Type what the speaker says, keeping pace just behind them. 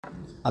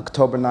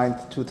October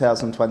 9th,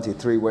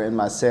 2023, we're in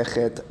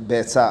Masechet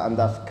Beisah and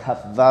Daf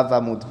Kaf Vav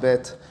Amud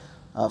Bet.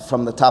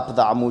 From the top of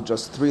the Amud,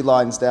 just 3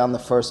 lines down, the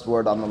first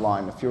word on the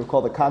line. If you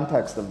recall the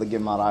context of the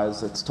Gemara,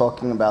 is it's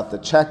talking about the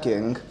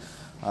checking,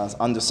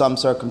 under some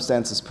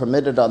circumstances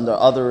permitted, under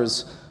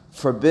others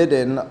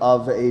forbidden,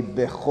 of a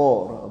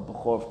bechor. A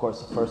bechor, of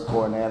course, a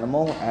firstborn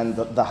animal, and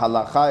the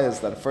halacha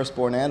is that a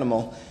firstborn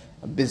animal,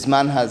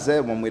 Bisman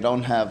hazeh, when we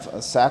don't have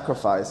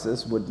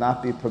sacrifices, would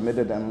not be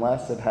permitted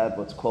unless it had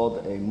what's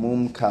called a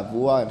mum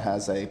kavua. It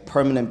has a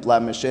permanent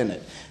blemish in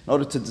it. In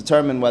order to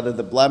determine whether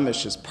the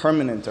blemish is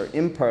permanent or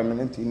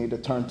impermanent, you need to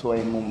turn to a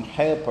mumhe,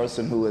 a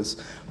person who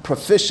is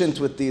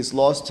proficient with these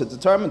laws, to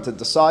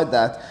decide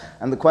that.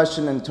 And the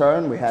question in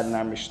turn we had in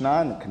our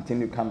Mishnah, and a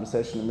continued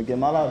conversation in the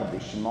Gemara, Rabbi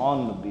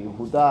Shimon, Rabbi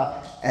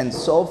Yehuda, and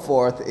so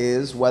forth,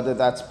 is whether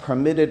that's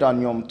permitted on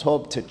Yom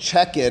Tov to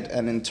check it,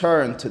 and in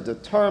turn to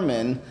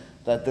determine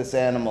that this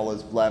animal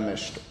is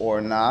blemished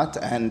or not,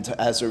 and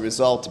as a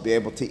result to be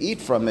able to eat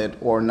from it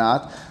or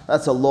not.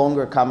 That's a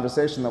longer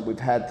conversation that we've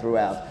had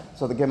throughout.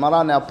 So the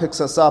Gemara now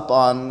picks us up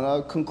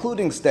on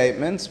concluding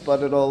statements,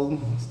 but it'll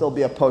still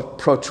be a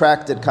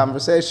protracted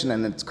conversation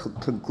in its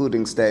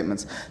concluding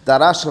statements.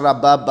 Darash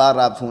Rabbi bar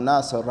Rav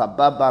Huna, so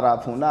Rabbi bar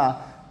Rav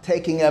Huna,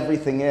 taking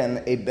everything in,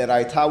 a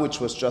beraita which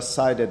was just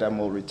cited and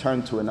we'll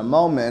return to in a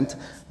moment,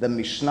 the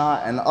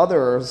Mishnah and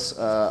others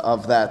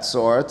of that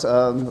sort.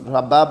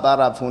 Rabbi bar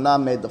Rav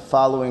Huna made the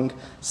following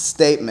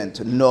statement: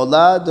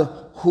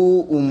 Nolad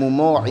hu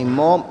umumo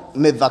imo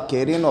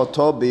mevakerin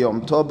oto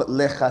biyom tov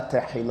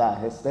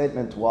lechatehila. His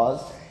statement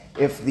was,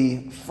 if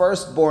the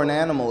firstborn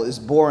animal is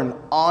born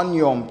on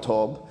Yom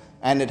Tov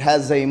and it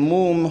has a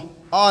mum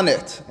on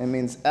it, it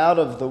means out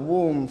of the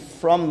womb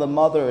from the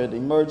mother it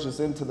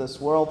emerges into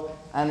this world,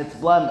 and it's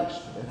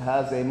blemished. It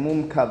has a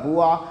mum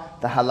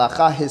kavua. The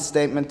halacha, his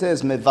statement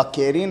is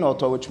mevakerin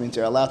oto, which means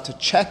you're allowed to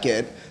check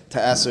it, to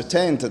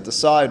ascertain, to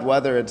decide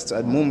whether it's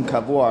a mum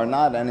kavua or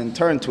not, and in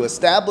turn to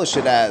establish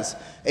it as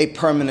a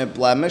permanent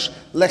blemish.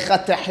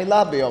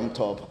 Lechatehila b'yom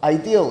tov.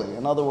 Ideally,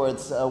 in other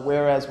words,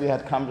 whereas we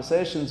had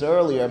conversations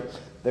earlier,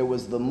 there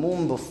was the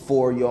mum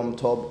before Yom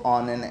Tov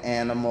on an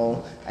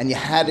animal, and you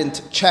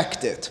hadn't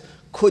checked it.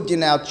 Could you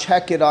now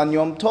check it on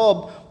Yom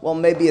Tov? Well,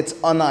 maybe it's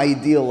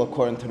unideal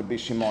according to Rabbi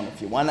Shimon.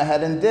 If you went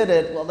ahead and did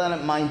it, well, then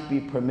it might be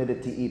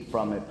permitted to eat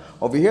from it.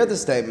 Over here, the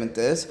statement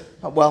is,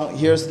 well,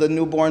 here's the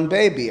newborn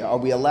baby. Are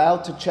we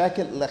allowed to check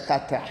it?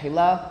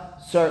 Lechatehila?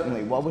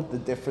 Certainly. What would the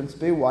difference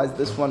be? Why is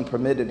this one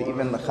permitted,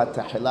 even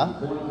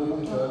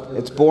lechatehila?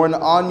 It's born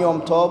on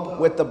Yom Tov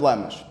with the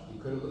blemish. You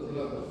could have looked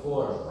it up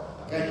before.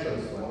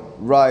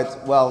 Right,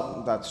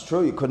 well, that's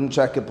true. You couldn't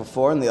check it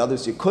before, and the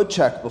others you could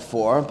check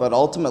before, but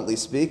ultimately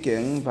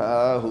speaking,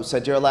 who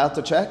said you're allowed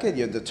to check it?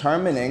 You're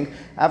determining,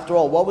 after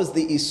all, what was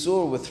the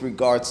isur with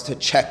regards to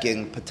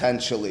checking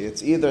potentially?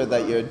 It's either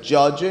that you're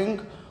judging,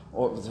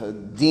 or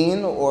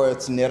din, or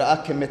it's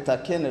nir'a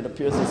kemitakin, it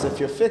appears as if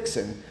you're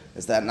fixing.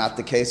 Is that not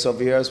the case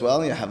over here as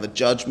well? You have a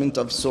judgment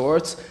of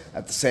sorts.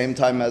 At the same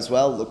time as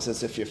well, it looks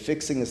as if you're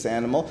fixing this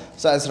animal.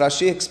 So as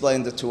Rashi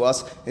explained it to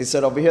us, he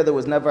said over here there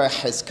was never a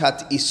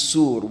hezkat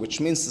isur,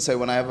 which means to say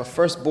when I have a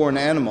firstborn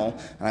animal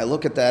and I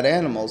look at that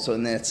animal, so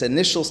in its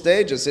initial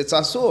stages it's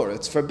asur,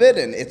 it's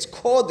forbidden, it's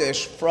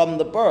kodesh from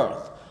the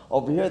birth.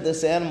 Over here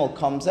this animal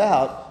comes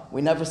out,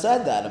 we never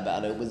said that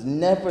about it. It was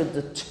never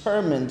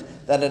determined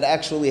that it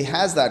actually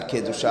has that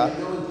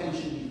kiddusha.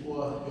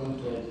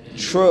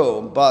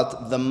 True,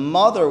 but the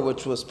mother,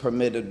 which was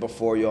permitted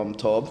before Yom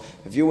Tov,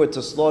 if you were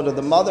to slaughter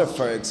the mother,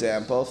 for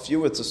example,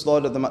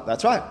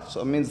 that's right. So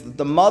it means that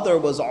the mother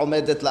was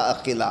omedet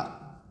la'achila.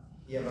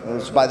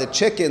 By the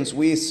chickens,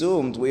 we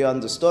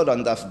understood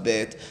on Daf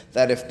Bet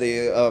that if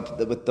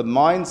with the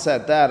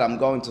mindset that I'm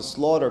going to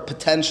slaughter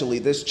potentially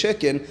this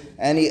chicken,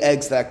 any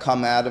eggs that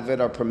come out of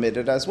it are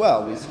permitted as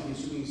well.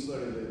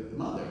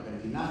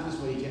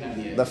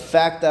 The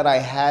fact that I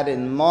had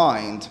in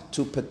mind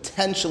to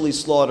potentially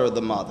slaughter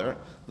the mother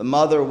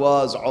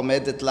was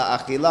omedet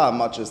la'achila,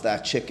 much as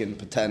that chicken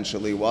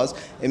potentially was.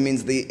 It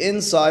means the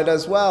inside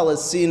as well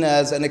is seen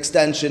as an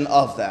extension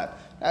of that.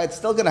 Now, it's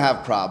still going to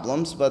have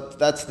problems, but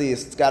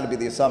it's got to be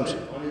the assumption.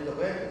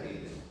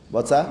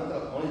 What's that?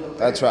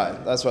 That's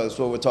right. That's what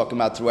we're talking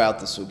about throughout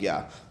the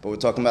sugya. But we're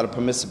talking about a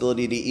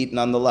permissibility to eat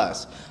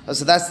nonetheless.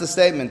 So that's the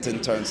statement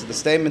in turn. So the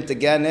statement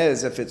again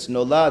is, if it's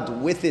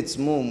nolad with its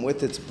mum,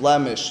 with its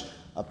blemish,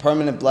 a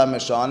permanent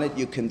blemish on it,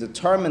 you can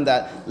determine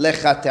that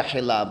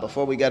lechatehila.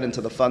 Before we get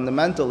into the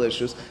fundamental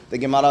issues, the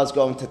Gemara is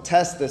going to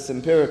test this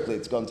empirically.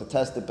 It's going to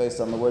test it based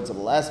on the words of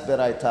the last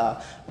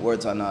beraita,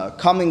 words on a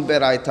coming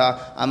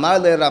beraita. Amar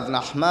le Rav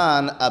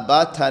Nachman,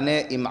 Abba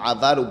tane im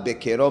avaru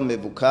bekero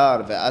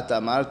mevukar ve'at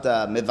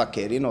amarta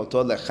mevakerin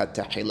oto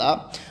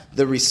lechatehila.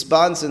 The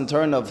response in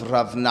turn of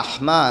Rav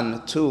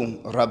Nachman to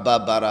Rabbi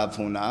bar Rav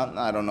Huna,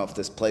 I don't know if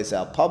this plays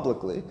out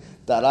publicly.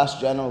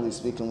 Darash, generally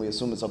speaking, we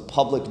assume it's a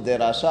public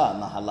derasha,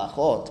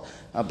 mahalachot.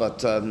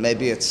 But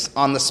maybe it's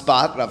on the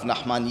spot. Rav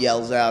Nachman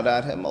yells out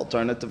at him.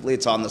 Alternatively,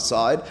 it's on the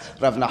side.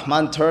 Rav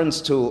Nachman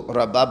turns to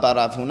Rabbi bar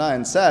Rav Huna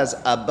and says,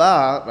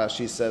 Abba,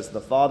 Rashi says,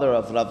 the father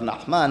of Rav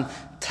Nachman,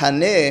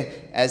 Taneh,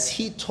 as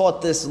he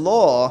taught this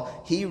law,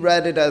 he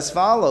read it as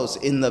follows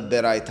in the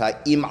Beraita,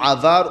 Im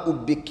avar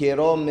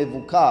ubikero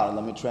mevukar.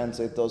 Let me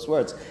translate those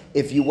words.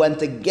 If you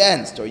went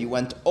against or you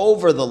went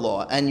over the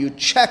law and you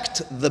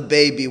checked the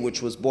baby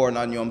which was born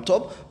on Yom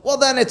Tov, well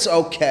then it's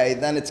okay,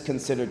 then it's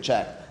considered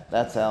checked.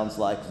 That sounds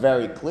like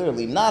very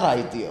clearly not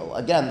ideal.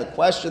 Again, the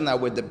question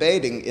that we're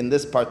debating in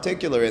this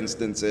particular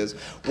instance is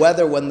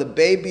whether when the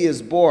baby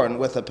is born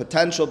with a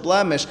potential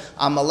blemish,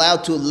 I'm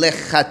allowed to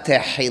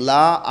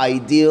lechatehila,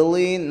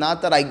 ideally,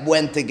 not that I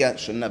went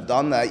against, shouldn't have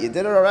done that. You did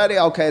it already,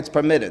 okay, it's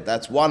permitted.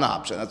 That's one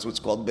option. That's what's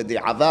called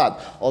b'di'avad.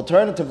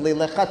 Alternatively,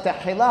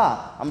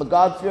 lechatehila, I'm a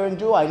God-fearing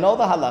Jew, I know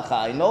the halacha,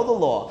 I know the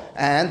law,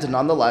 and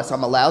nonetheless,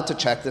 I'm allowed to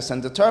check this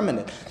and determine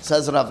it.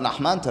 Says Rav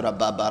Nachman to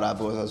Rabbi Barav,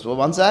 well,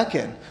 1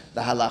 second. The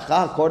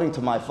halacha, according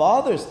to my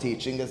father's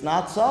teaching, is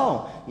not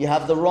so. You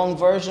have the wrong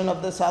version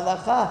of this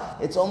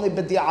halacha. It's only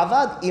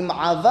b'di'avad, im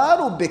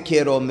avaru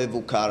bikiro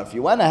mevukar. If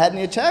you went ahead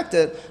and you checked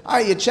it, all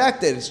right, you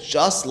checked it. It's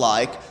just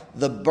like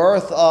the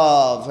birth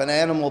of an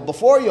animal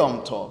before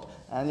Yom Tov.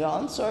 And you're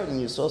uncertain,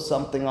 you saw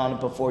something on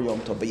it before Yom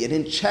Tov, but you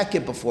didn't check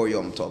it before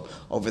Yom Tov.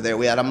 Over there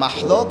we had a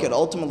mahloket.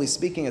 Ultimately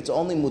speaking, it's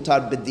only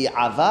mutar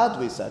b'di'avad,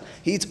 we said.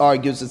 He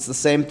argues it's the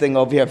same thing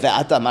over here. And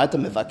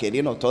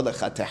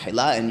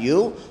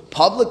you,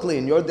 publicly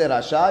in your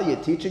derasha,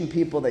 you're teaching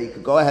people that you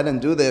could go ahead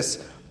and do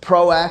this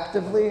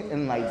proactively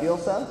in an ideal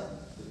sense?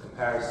 The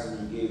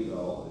comparison you gave,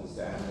 though, is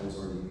the animals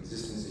already in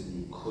existence and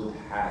you could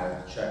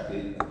have checked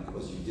it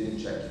because you didn't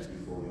check it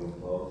before Yom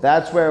Tov.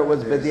 That's where it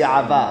was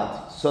b'di'avad.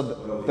 So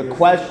the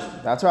question,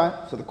 that's right.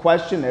 So the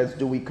question is,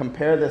 do we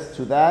compare this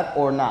to that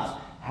or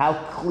not? How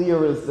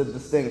clear is the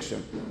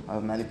distinction?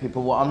 Many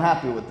people were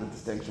unhappy with the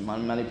distinction.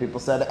 Many people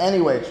said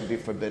anyway it should be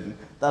forbidden.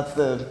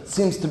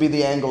 Seems to be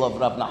the angle of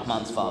Rav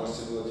Nachman's father.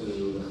 Similar to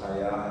the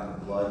chaya and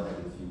the blood,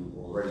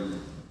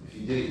 if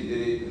you did it, you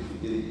did it. If you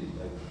did it,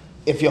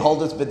 If you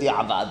hold it's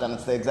b'di'avad, then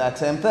it's the exact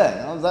same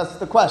thing. That's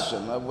the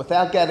question.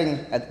 Without getting,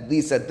 at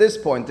least at this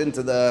point,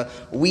 into the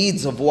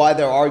weeds of why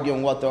they're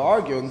arguing what they're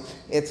arguing,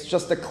 it's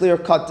just a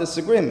clear-cut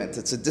disagreement.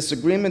 It's a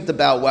disagreement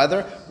about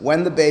whether,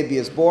 when the baby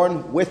is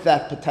born with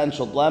that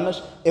potential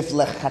blemish, if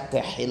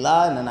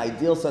lechatehila, in an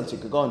ideal sense, you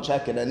could go and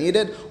check it and eat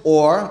it,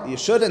 or you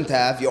shouldn't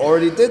have, you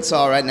already did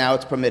so, right now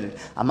it's permitted.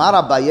 Amar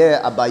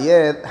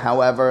Abaye,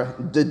 however,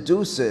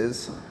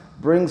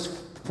 brings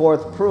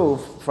forth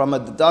proof from a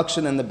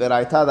deduction in the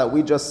Beraita that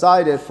we just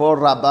cited for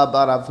Rabbi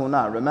Barav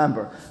Huna.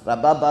 Remember,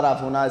 Rabbi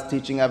Barav Huna is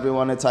teaching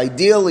everyone it's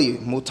ideally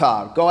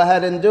mutar. Go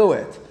ahead and do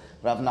it.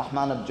 Rav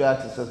Nachman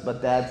objects and says,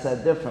 but Dad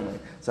said differently.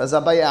 Says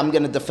Abaye, I'm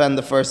going to defend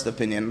the first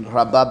opinion.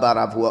 Rabbi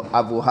Barav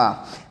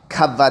Avuha.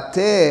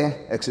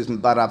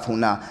 Barav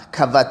Huna.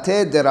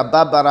 Kavate de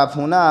Rabbi Barav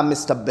Huna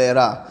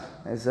mistabera.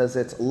 He says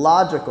it's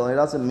logical. It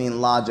doesn't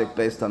mean logic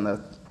based on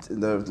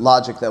the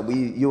logic that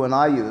you and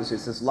I use. He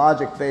says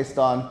logic based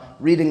on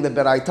reading the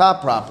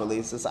Beraita properly.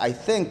 He says, I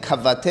think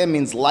kavate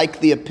means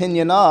like the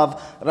opinion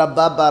of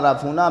Rabbi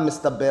Barav Huna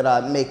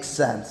mistabera. It makes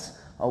sense.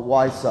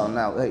 Why so?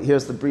 Now,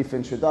 here's the brief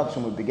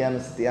introduction. We began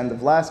this at the end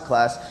of last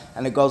class,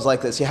 and it goes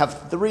like this. You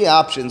have three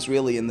options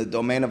really in the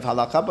domain of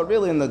halakha, but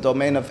really in the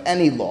domain of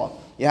any law.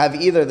 You have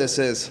either this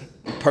is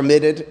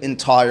permitted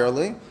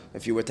entirely.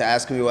 If you were to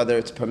ask me whether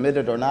it's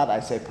permitted or not, I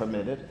say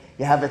permitted.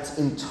 You have it's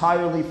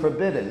entirely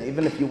forbidden.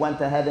 Even if you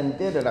went ahead and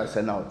did it, I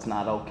say, no, it's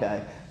not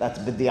okay. That's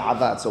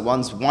b'di'avad. So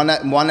one's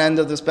one end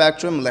of the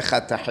spectrum,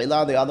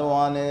 lechatahila. The other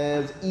one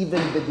is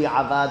even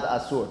b'di'avad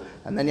asur.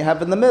 And then you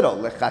have in the middle,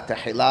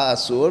 lechatahila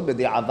asur,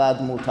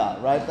 b'di'avad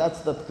mutar, right?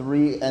 That's the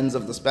three ends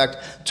of the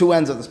spectrum, two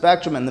ends of the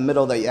spectrum. In the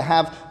middle that you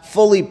have,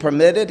 fully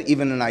permitted,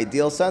 even in an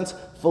ideal sense,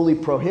 fully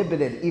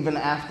prohibited even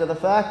after the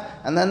fact,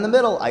 and then the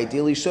middle,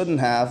 ideally shouldn't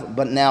have,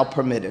 but now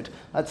permitted.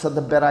 So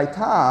the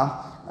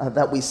Beraita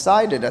that we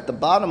cited at the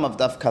bottom of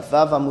Daf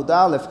Kafav Amud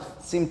Aleph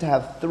seem to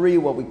have three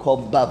what we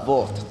call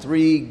bavot,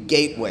 three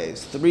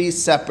gateways, three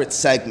separate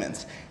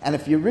segments. And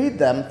if you read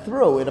them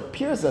through, it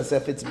appears as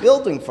if it's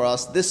building for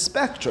us this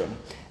spectrum.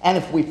 And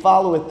if we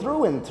follow it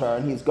through in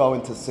turn, he's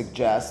going to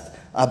suggest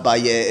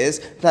Abaye is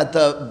that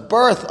the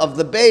birth of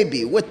the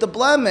baby with the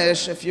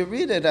blemish, if you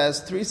read it as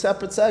three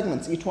separate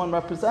segments, each one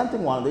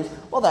representing one of these,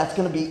 well, that's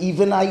going to be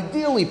even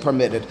ideally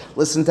permitted.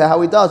 Listen to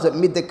how he does it.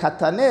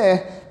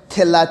 Midekataneh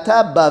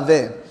telata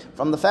bave.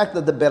 From the fact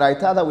that the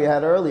Beraita that we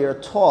had earlier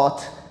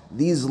taught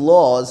these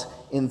laws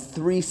in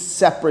three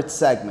separate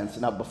segments.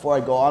 Now, before I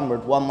go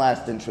onward, one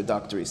last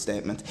introductory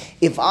statement.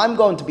 If I'm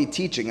going to be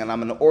teaching and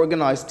I'm an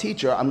organized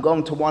teacher, I'm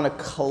going to want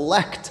to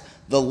collect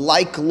the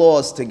like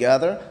laws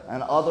together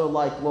and other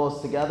like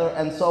laws together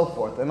and so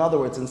forth. In other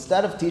words,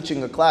 instead of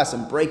teaching a class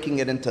and breaking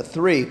it into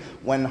three,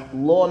 when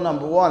law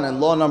number one and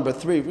law number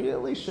three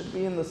really should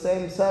be in the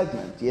same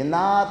segment. You're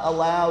not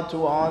allowed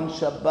to on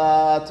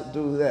Shabbat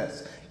do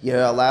this.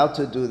 you're allowed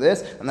to do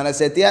this. And then I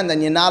say at the end,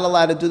 then you're not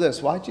allowed to do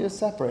this. Why'd you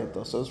separate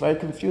those? So it was very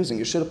confusing.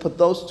 You should have put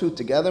those two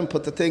together and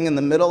put the thing in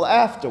the middle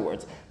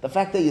afterwards. The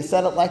fact that you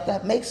said it like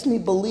that makes me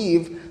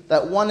believe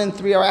that 1 and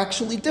 3 are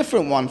actually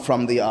different one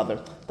from the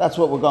other. That's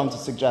what we're going to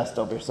suggest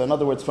over here. So in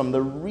other words, from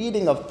the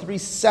reading of 3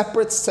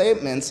 separate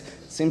statements,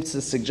 seems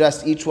to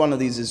suggest each one of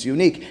these is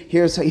unique.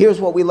 Here's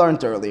what we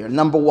learned earlier.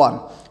 Number 1,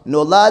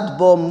 Nolad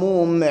bo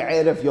mum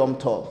me'erev yom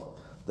tov.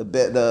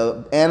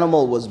 The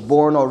animal was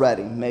born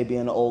already, maybe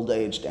an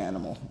old-aged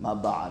animal,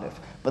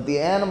 but the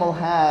animal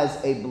has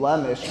a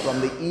blemish from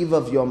the eve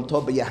of Yom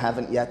Tov, but you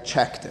haven't yet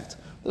checked it.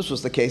 This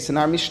was the case in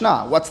our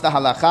Mishnah. What's the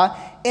halacha?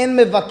 In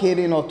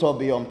mevakirin oto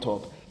b'Yom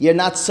Tov. You're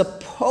not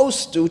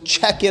supposed to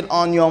check it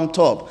on Yom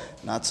Tov.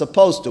 Not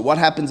supposed to. What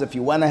happens if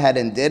you went ahead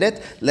and did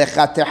it?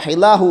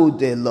 Lechatehilahu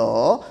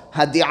delo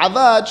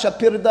hadi'avad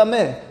shapir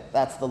dameh.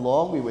 That's the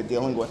law we were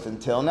dealing with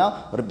until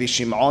now. Rabbi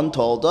Shimon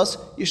told us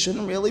you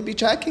shouldn't really be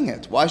checking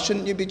it. Why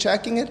shouldn't you be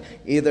checking it?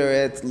 Either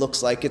it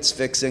looks like it's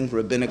fixing,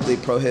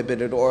 rabbinically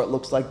prohibited, or it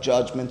looks like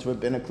judgment,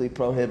 rabbinically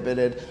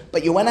prohibited.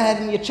 But you went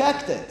ahead and you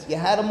checked it. You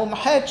had a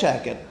mumheh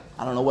check it.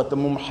 I don't know what the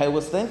mumheh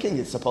was thinking.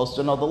 He's supposed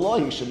to know the law.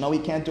 He should know he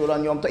can't do it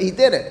on Yom Tov. He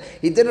did it.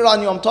 He did it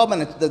on Yom Tov,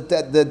 and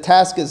the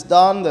task is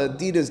done, the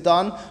deed is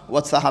done.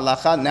 What's the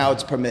halacha? Now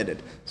it's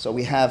permitted. So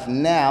we have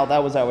now,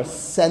 that was our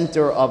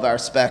center of our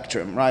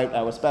spectrum, right?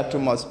 Our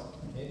spectrum was...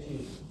 Can't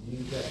you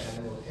use that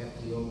animal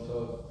after Yom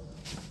Tov?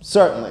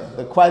 Certainly.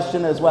 The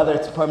question is whether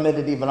it's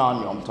permitted even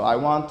on Yom Tov. I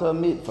want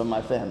meat for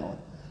my family.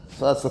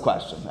 So that's the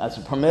question. That's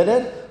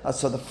permitted.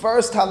 So the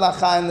first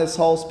halacha in this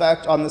whole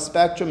on the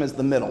spectrum is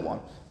the middle one.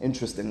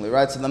 Interestingly,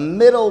 right? So the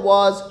middle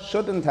was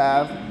shouldn't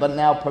have, but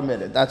now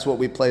permitted. That's what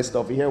we placed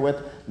over here with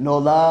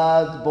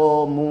Nolad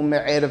bo mum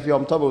me'erev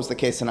Yom Tov. It was the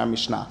case in our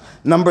Mishnah.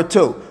 Number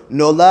 2,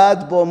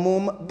 Nolad bo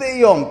mum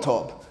be'Yom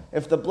Tov.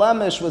 If the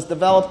blemish was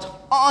developed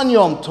on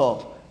Yom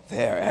Tov,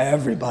 there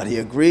everybody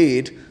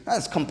agreed.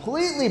 That's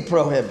completely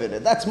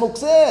prohibited. That's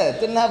mukseh.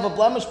 Didn't have a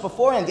blemish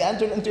beforehand. You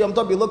entered into Yom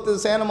Tov, you looked at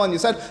this animal and you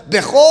said,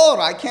 Bechor,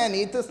 I can't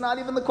eat this. Not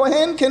even the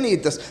Kohen can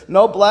eat this.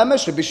 No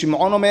blemish. Rabbi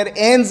Shimon omer,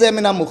 En ze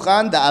min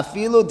hamuchan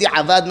da'afilu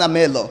di'avad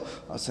namelo.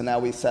 So now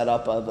we set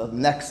up the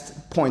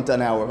next point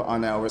on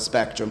our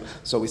spectrum.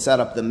 So we set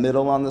up the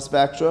middle on the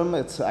spectrum.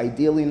 It's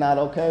ideally not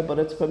okay, but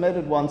it's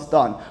permitted once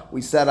done.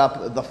 We set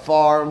up the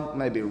far,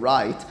 maybe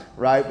right,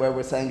 where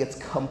we're saying it's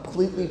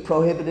completely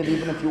prohibited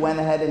even if you went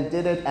ahead and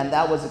did it, and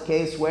that was a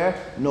case where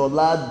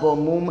Nolad bo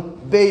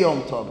mum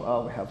beyom tov.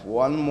 Oh, we have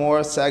one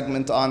more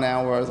segment on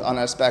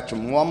our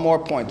spectrum. One more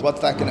point. What's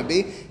that going to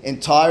be?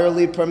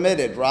 Entirely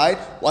permitted, right?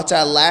 What's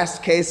our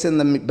last case in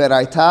the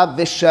Beraita?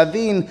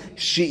 Vishavin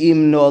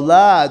shi'im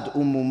nolad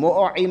umumo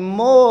or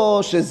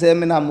imo shezeh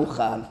min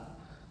hamuchan.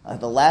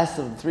 The last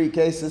of the 3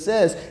 cases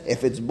is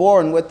if it's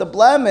born with the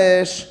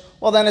blemish,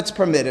 well, then it's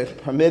permitted.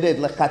 Permitted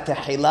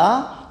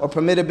lechatehila or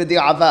permitted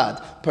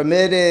b'di'avad.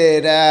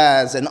 Permitted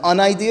as an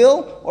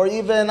unideal or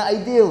even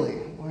ideally.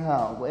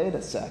 Wow, wait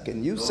a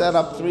second. You set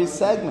up 3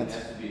 segments.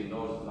 It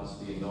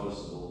must be a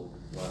noticeable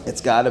one.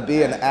 It's got to be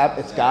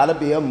it's got to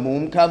be a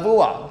mum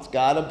kavua. It's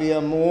got to be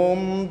a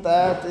mum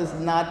that is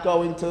not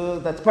going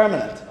to, that's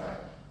permanent.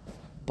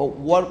 But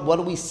what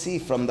do we see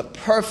from the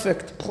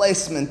perfect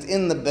placement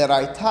in the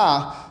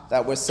Beraita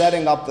that we're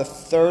setting up the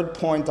 3rd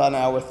point on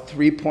our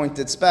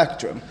 3-pointed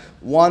spectrum?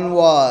 One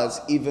was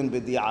even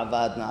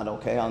b'di'avad not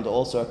okay, under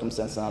all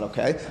circumstances not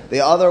okay. The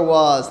other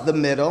was the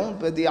middle,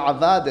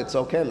 b'di'avad it's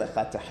okay,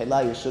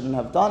 lechatehila you shouldn't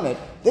have done it.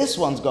 This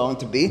one's going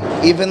to be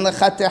even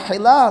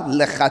lechatehila,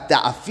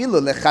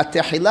 afilu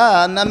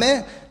lechatehila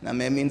nameh.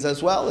 Nameh means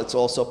as well, it's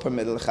also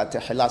permitted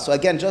lechatehila. So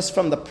again, just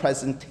from the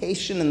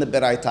presentation in the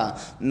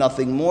Beraita,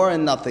 nothing more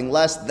and nothing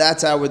less,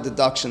 that's our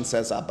deduction,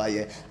 says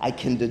Abaye. I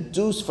can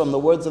deduce from the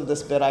words of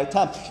this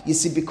Beraita. You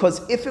see,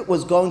 because if it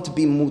was going to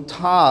be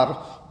mutar,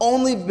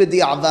 only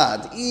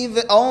b'di'avad,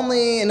 even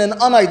only in an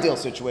unideal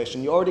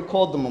situation. You already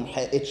called the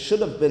mumheh. It should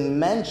have been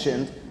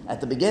mentioned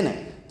at the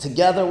beginning,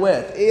 together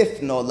with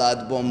if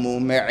nolad bo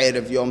mum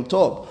me'erev yom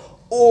tov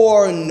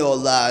or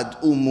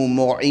nolad umu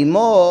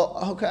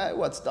mo'imo. Okay,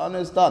 what's done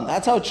is done.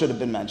 That's how it should have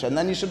been mentioned. And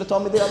then you should have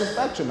told me the other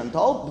spectrum and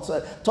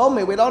told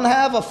me we don't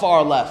have a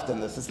far left in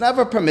this. It's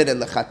never permitted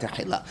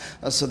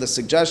lechatehila. So the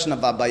suggestion of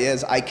Abaye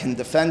is I can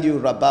defend you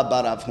Rabba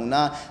bar Rav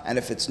Huna, and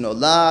if it's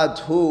nolad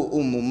hu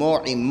umu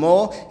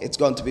mo'imo, it's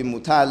going to be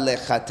mutar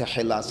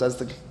lechatehila. So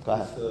go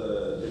ahead. What's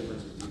the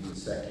difference between the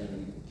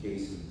second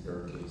case and the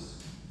 3rd case?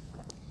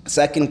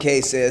 Second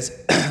case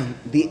is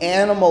the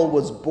animal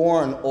was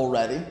born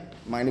already.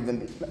 Might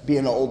even be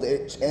an old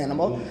age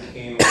animal.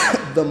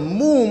 The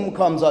mum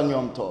comes on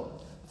Yom Tov.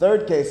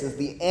 3rd case is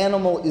the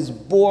animal is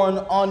born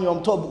on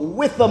Yom Tov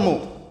with the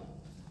mum.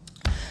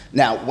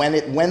 Now,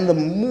 when the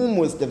mum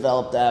was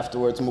developed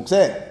afterwards,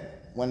 mukseh,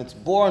 when it's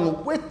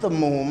born with the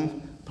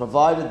mum,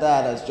 provided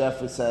that, as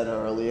Jeffrey said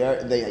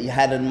earlier, you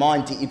had in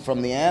mind to eat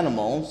from the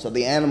animal, so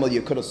the animal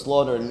you could have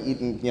slaughtered and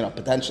eaten,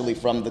 potentially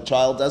from the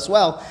child as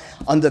well.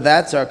 Under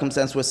that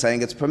circumstance, we're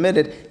saying it's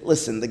permitted.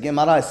 Listen, the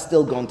Gemara is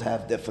still going to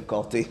have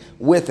difficulty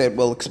with it.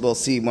 We'll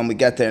see when we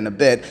get there in a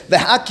bit.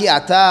 V'haki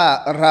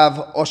ata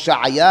Rav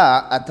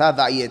Oshaya ata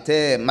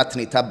va'yete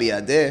matnita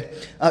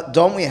biyadeh.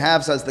 Don't we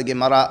have, says the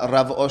Gemara,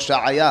 Rav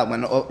Oshaya,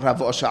 when Rav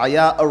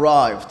Oshaya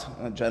arrived,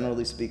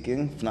 generally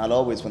speaking, if not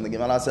always, when the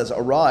Gemara says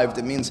arrived,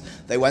 it means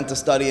they went to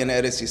study in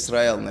Eretz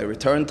Yisrael and they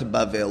returned to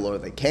Bavel, or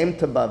they came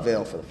to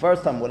Bavel for the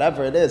first time,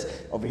 whatever it is.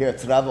 Over here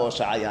it's Rav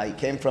Oshaya. He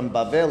came from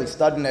Bavel, he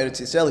studied in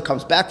Eretz Yisrael, he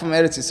comes back from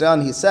Eretz Yisrael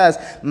and he says,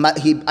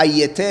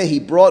 he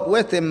brought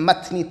with him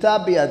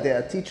matnita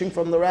biyadeh, teaching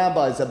from the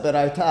rabbis, a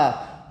beraita.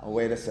 Oh,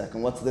 wait a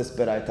second, what's this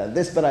beraita?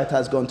 This beraita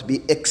is going to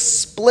be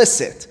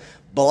explicit,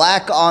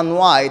 black on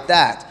white,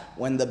 that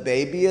when the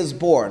baby is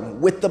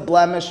born with the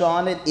blemish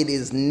on it, it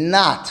is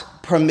not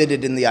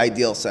permitted in the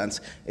ideal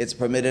sense. It's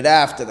permitted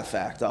after the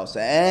fact. Oh,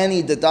 so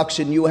any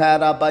deduction you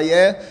had,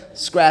 Abaye,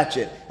 scratch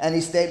it.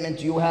 Any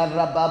statement you had,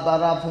 Rabba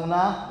Barav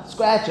Huna,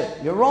 scratch it.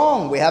 You're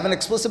wrong. We have an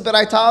explicit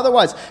beraita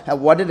otherwise.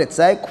 And what did it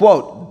say?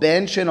 Quote,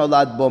 Ben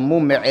shenolad bo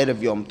mum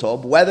me'erev yom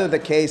tov, whether the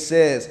case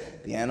is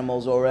the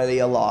animal's already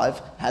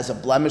alive, has a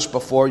blemish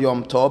before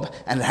Yom Tov,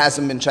 and it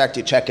hasn't been checked,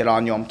 you check it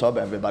on Yom Tov,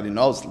 everybody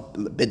knows,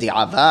 bidi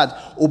avad.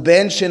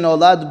 Uben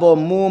shenolad bo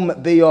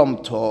mum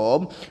biyom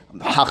tov,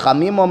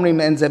 hachamim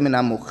omrim en ze min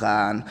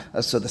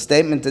hamuchan. So the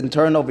statement in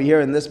turn over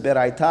here in this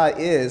beraita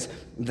is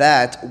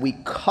that we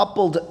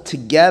coupled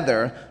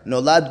together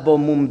nolad bo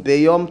mum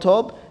biyom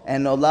tov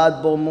and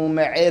nolad bo mum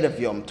me'erev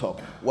Yom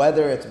Tov.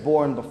 Whether it's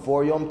born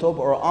before Yom Tov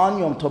or on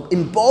Yom Tov,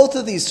 in both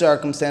of these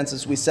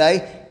circumstances we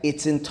say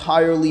it's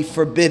entirely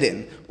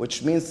forbidden,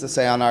 which means to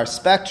say on our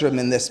spectrum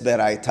in this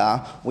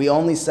beraita, we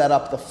only set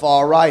up the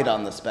far right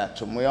on the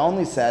spectrum. We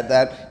only said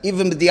that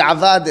even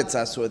b'di'avad it's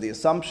asur. The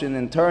assumption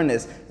in turn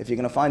is if you're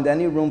going to find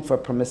any room for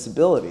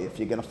permissibility, if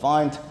you're going to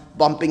find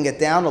bumping it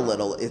down a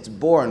little, it's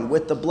born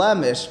with the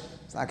blemish,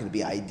 it's not going to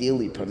be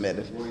ideally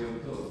permitted.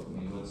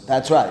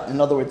 That's right.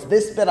 In other words,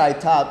 this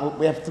beraita,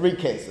 we have three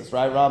cases,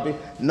 right, Rabbi?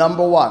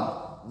 Number one,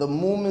 the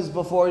mum is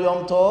before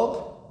Yom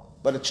Tov,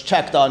 but it's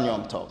checked on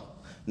Yom Tov.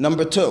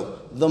 Number two,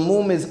 the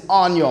mum is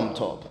on Yom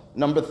Tov.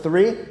 Number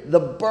three, the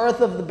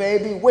birth of the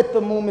baby with the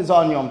mum is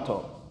on Yom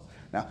Tov.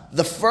 Now,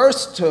 the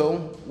first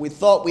two, we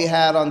thought we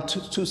had on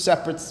two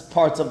separate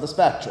parts of the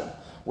spectrum.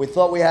 We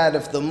thought we had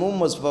if the mum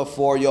was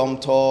before Yom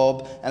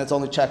Tov and it's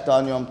only checked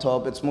on Yom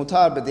Tov, it's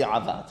mutar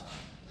b'di'avad.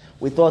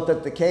 We thought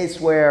that the case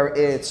where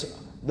it's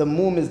the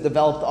mum is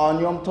developed on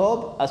Yom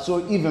Tov,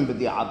 asur even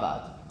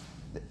b'di'avad.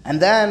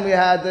 And then we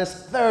had this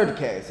third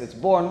case. It's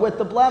born with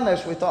the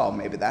blemish. We thought,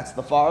 maybe that's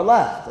the far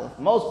left, the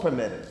most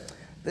permitted.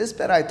 This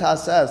beraita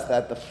says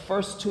that the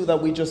first two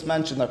that we just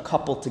mentioned are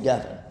coupled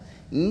together.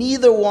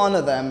 Neither one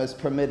of them is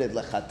permitted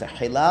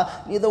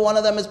lechatechila. Neither one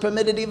of them is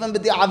permitted even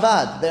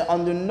b'di'avad. They're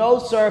under no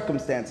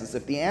circumstances,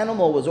 if the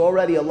animal was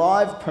already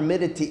alive,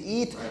 permitted to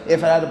eat if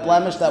it had a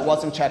blemish that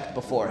wasn't checked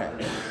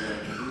beforehand.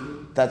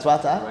 That's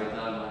what,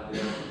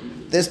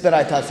 This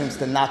beraita seems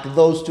to knock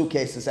those two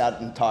cases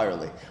out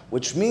entirely,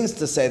 which means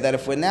to say that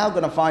if we're now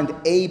going to find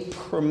a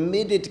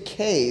permitted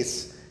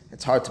case,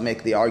 it's hard to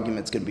make the argument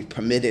it's going to be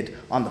permitted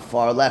on the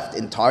far left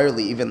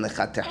entirely, even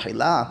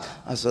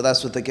lechatechila. So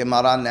that's what the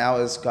Gemara now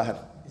is. Go ahead.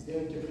 Is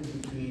there a difference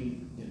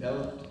between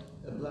developed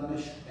a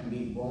blemish and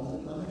being born with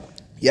a blemish?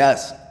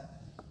 Yes.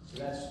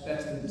 So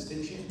that's the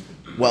distinction?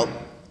 Well,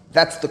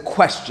 that's the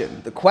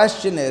question. The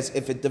question is,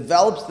 if it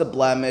develops the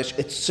blemish,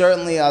 it's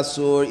certainly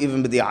asur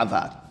even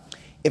b'di'avad.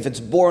 If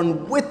it's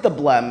born with the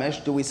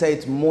blemish, do we say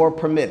it's more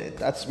permitted?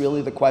 That's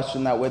really the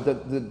question that we're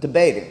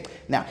debating.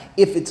 Now,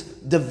 if it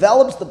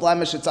develops the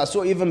blemish, it's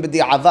asur even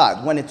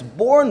b'di'avad. When it's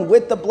born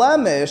with the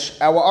blemish,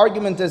 our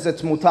argument is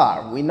it's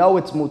mutar. We know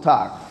it's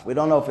mutar. We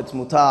don't know if it's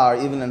mutar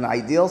even in an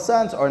ideal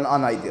sense or an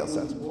unideal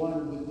sense. I was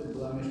born with the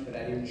blemish, but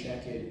I didn't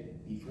check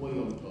it before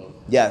Yom Tov.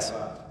 Yes.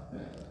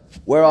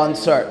 We're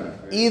uncertain.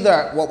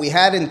 Either what we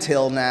had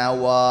until now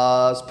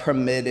was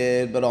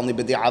permitted, but only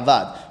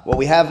b'di'avad. What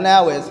we have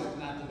now is...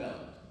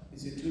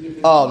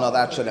 Oh, no,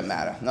 that shouldn't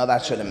matter. No,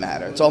 that shouldn't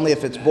matter. It's only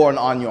if it's born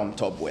on Yom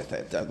Tov with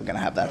it. We're going to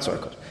have that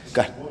circle.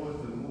 Go ahead.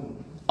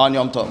 On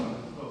Yom Tov.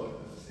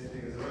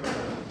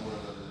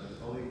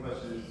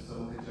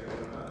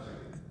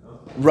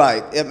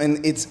 Right. I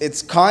mean,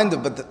 it's kind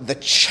of, but the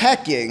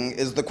checking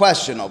is the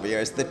question over here.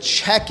 Is the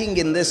checking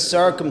in this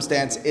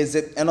circumstance, is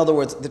it, in other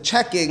words, the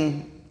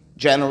checking,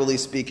 generally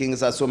speaking,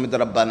 is asur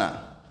midrabbanan.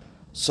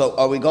 So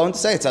are we going to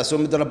say it's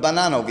asur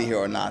midrabbanan over here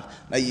or not?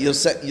 Now you'll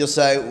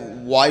say,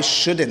 why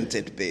shouldn't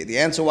it be? The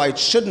answer why it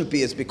shouldn't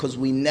be is because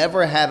we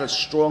never had a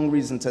strong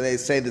reason today to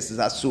say this is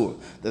asur.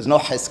 There's no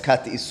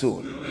heskat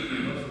isur.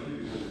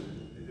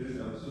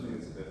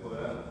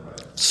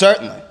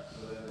 Certainly.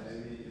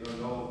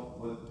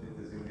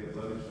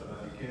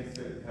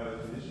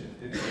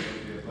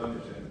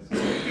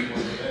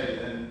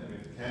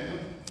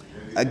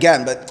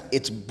 Again, but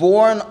it's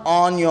born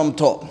on Yom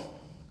Tov.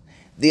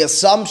 The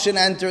assumption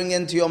entering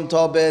into Yom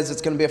Tov is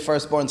it's going to be a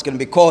firstborn, it's going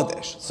to be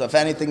Kodesh. So if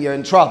anything, you're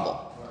in trouble.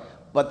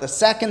 But the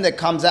second that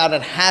comes out,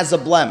 it has a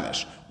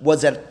blemish.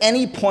 was at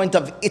any point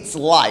of its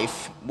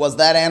life, was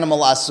that animal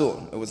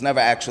asur? It was never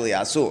actually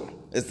asur,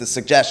 is the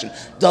suggestion.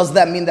 Does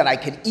that mean that I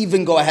can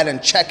even go ahead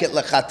and check it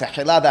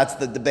lechatechila? That's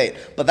the debate.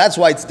 But that's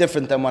why it's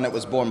different than when it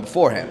was born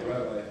beforehand.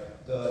 Rabbi,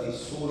 the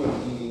isur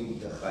of eating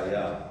the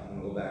chaya, I'm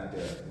going to go back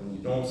there, when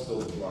you don't spill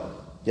the blood.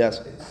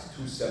 Yes. It's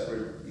two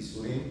separate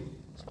isurim,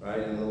 right?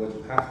 In other words,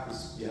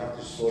 you have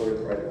to slaughter it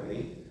right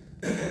away,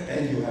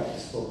 and you have to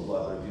spill the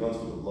blood. Or if you don't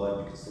spill the blood,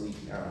 you can still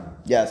eat the animal.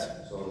 Yes.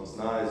 So it's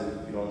not as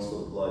if you don't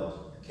spill the blood,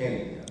 you can't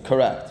eat the animal.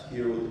 Correct.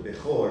 Here with the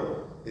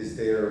bechor, is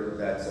there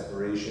that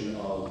separation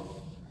of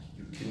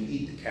you can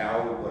eat the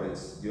cow, but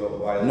it's your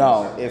violence?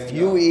 No, if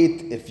you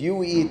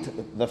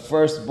eat the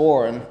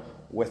firstborn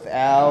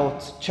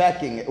without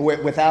checking,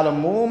 without a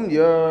mum,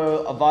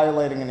 you're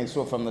violating an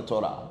isur from the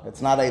Torah.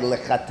 It's not a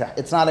lechateh.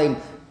 It's not a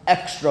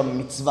extra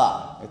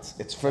mitzvah.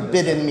 It's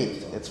forbidden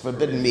meat. It's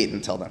forbidden meat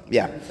until then.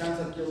 Yeah. It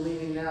sounds like you're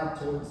leaning now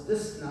towards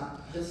this,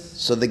 not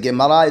this. So the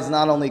Gemara is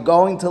not only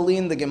going to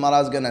lean, the Gemara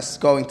is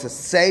going to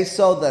say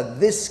so that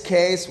this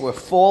case we're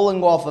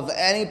falling off of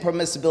any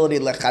permissibility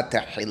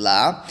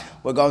lechatechila.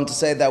 We're going to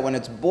say that when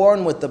it's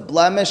born with the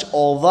blemish,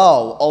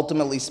 although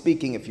ultimately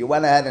speaking, if you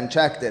went ahead and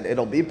checked it,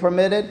 it'll be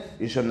permitted.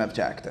 You shouldn't have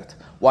checked it.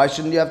 Why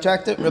shouldn't you have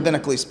checked it?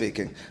 Rabbinically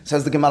speaking.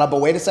 Says the Gemara,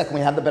 but wait a second, we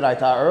had the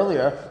beraita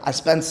earlier. I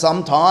spent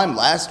some time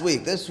last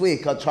week, this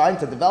week, trying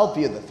to develop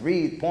for you the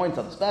 3 points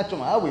of the spectrum.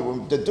 We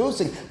were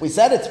deducing. We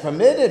said it's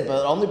permitted,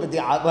 but only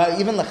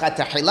even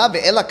l'chatechila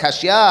ve'ela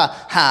kashya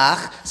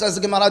hach. Says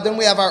the Gemara, didn't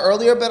we have our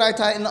earlier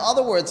beraita? In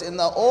other words, in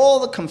all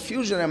the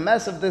confusion and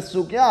mess of this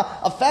sugya,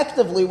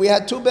 effectively we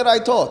had 2 beraitot.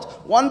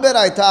 One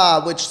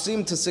beraita, which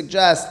seemed to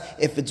suggest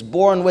if it's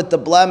born with the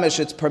blemish,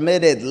 it's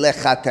permitted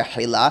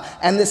l'chatechila,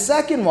 and the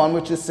second one,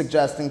 which is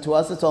suggesting to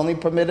us it's only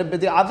permitted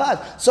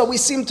b'di'avad. So we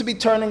seem to be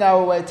turning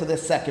our way to the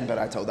second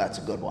beraita. That's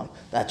a good one.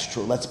 That's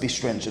true. Let's be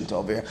stringent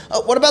over here.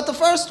 What about the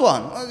first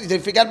one? Did you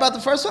forget about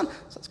the first one?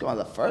 So let's go on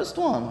the first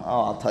one.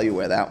 Oh, I'll tell you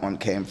where that one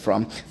came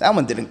from. That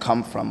one didn't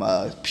come from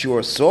a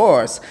pure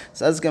source.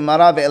 Says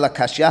Gemara ve'ela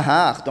kashya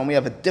hach. Don't we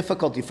have a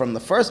difficulty from the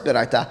first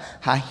beraita?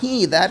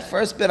 Hahi, that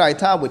first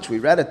beraita, which we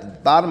read at the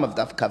bottom of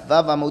Daf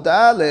Kavav Amud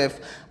Aleph,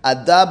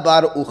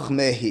 Adabar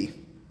Uchmehi.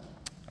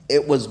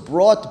 It was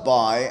brought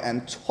by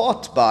and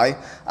taught by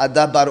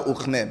Adabar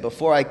Uchme.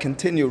 Before I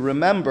continue,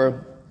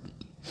 remember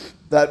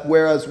that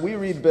whereas we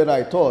read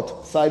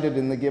Beraitot, cited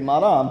in the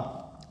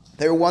Gemara,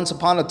 they were once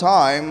upon a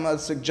time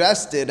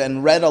suggested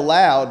and read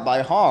aloud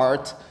by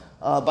heart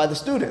by the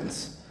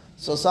students.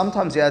 So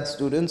sometimes you had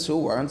students who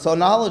weren't so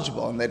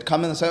knowledgeable, and they'd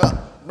come in and say,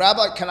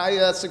 Rabbi, can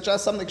I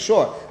suggest something?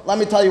 Sure. Let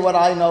me tell you what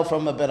I know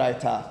from a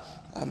Beraita.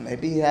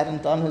 Maybe he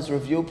hadn't done his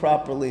review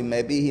properly.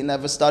 Maybe he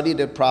never studied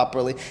it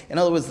properly. In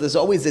other words, there's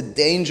always a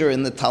danger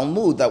in the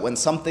Talmud that when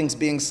something's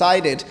being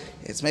cited,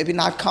 it's maybe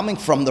not coming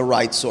from the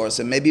right source.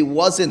 It maybe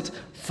wasn't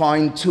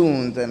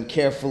fine-tuned and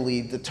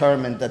carefully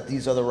determined that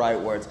these are the right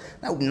words.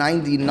 Now,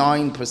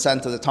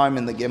 99% of the time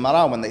in the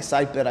Gemara, when they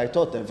cite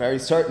Beraitot, they're very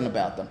certain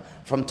about them.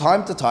 From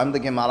time to time, the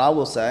Gemara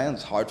will say, and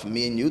it's hard for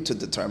me and you to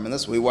determine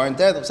this, we weren't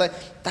there, they'll say,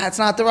 that's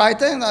not the right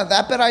thing,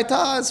 that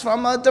Beraita is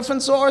from a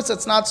different source,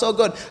 it's not so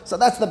good. So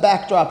that's the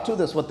backdrop to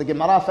this. What the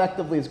Gemara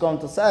effectively is going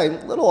to say,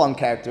 a little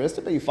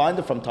uncharacteristic, but you find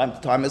it from time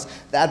to time, is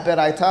that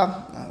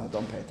Beraita, no,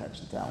 don't pay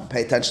attention to that one,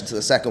 pay attention to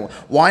the second one.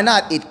 Why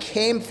not? It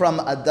came from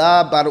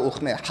Ada Bar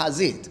Uchme,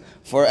 Hazit.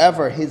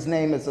 Forever, his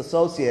name is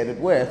associated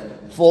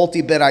with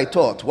faulty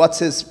Beraitot. What's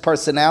his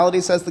personality,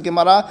 says the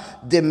Gemara?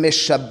 De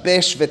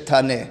Mishabesh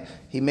V'taneh.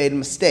 He made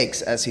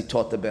mistakes as he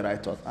taught the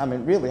Beraitot. I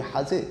mean, really,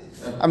 Hazit.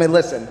 I mean,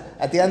 listen,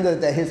 at the end of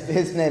the day,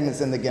 his name is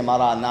in the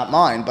Gemara, not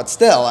mine. But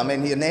still, I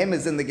mean, your name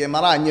is in the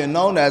Gemara, and you're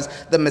known as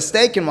the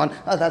mistaken one.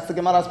 Oh, that's the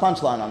Gemara's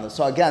punchline on this.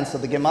 So again,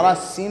 the Gemara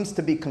seems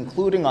to be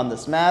concluding on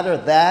this matter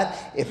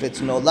that if it's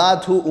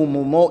nolad hu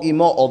umumo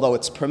imo, although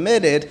it's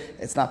permitted,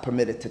 it's not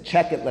permitted to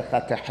check it.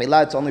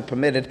 Lechatechila, it's only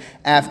permitted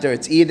after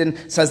it's eaten.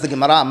 Says the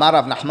Gemara, Amar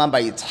Rav Nachman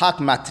bar Yitzchak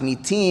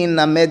matnitin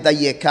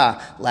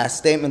namedayeka. Last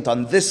statement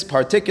on this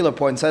particular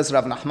point says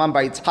Rav Nachman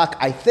bar Yitzchak,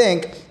 I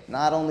think,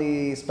 not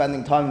only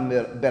spending time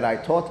in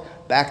Beraitot,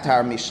 back to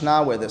our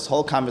Mishnah where this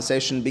whole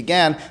conversation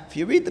began. If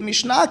you read the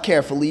Mishnah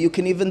carefully, you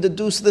can even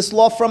deduce this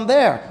law from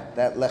there.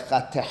 That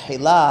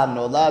lechatechila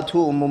nolad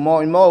hu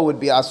umumo imo would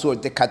be asur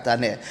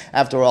dekataneh.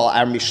 After all,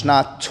 our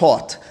Mishnah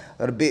taught.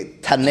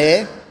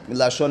 Taneh,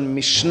 milashon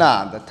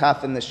Mishnah. The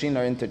taf and the shin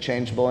are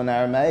interchangeable in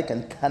Aramaic,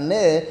 and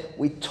taneh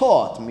we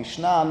taught.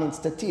 Mishnah means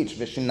to teach.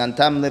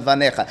 V'shinantam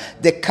levanecha.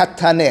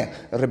 Dekataneh.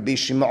 Rabbi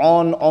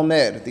Shimon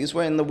Omer. These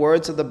were in the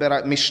words of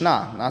the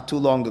Mishnah not too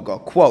long ago.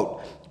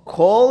 Quote,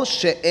 Kol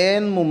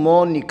she'en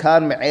mumo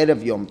nikar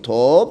me'erev yom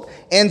tov,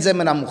 en ze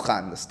min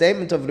hamuchan. The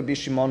statement of Rabbi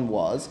Shimon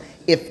was,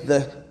 if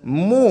the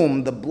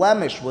mum, the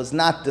blemish, was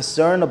not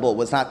discernible,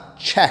 was not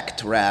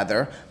checked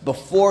rather,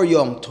 before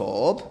Yom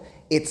Tov,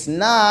 it's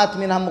not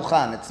min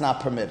hamuchan, it's not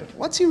permitted.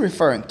 What's he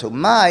referring to?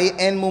 Mai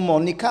en mumo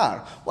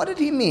nikar. What did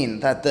he mean?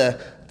 That the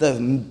the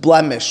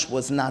blemish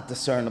was not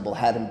discernible,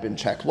 hadn't been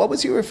checked. What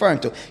was he referring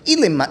to?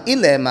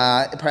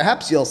 Ilema,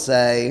 perhaps you'll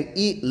say,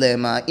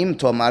 ilema im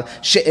tomar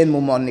she'en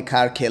mumon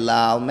nikar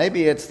kelal.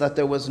 Maybe it's that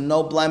there was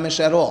no blemish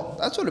at all.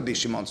 That's what Rabbi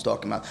Shimon's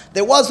talking about.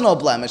 There was no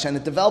blemish, and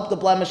it developed the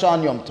blemish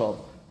on Yom Tov.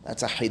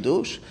 That's a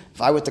chidush.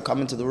 If I were to come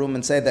into the room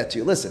and say that to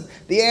you, listen,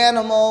 the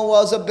animal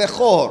was a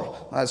bechor,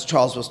 as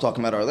Charles was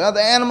talking about earlier.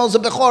 The animal's a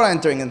bechor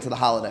entering into the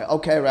holiday.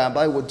 Okay,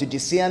 Rabbi, did you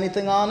see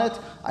anything on it?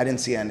 I didn't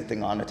see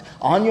anything on it.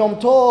 On Yom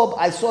Tov,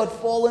 I saw it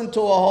fall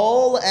into a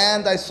hole,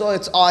 and I saw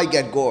its eye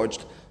get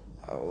gorged.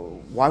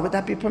 Why would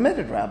that be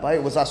permitted, Rabbi?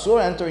 It was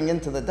asur entering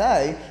into the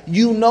day.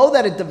 You know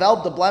that it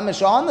developed a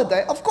blemish on the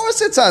day. Of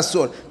course it's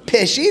asur.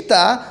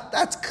 Peshita,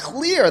 that's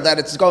clear that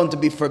it's going to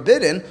be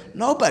forbidden.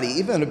 Nobody,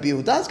 even Rabbi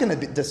Yehuda, is going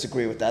to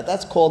disagree with that.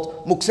 That's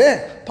called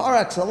mukseh, par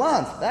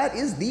excellence. That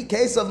is the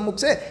case of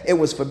mukseh. It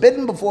was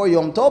forbidden before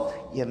Yom Tov.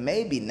 You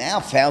maybe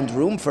now found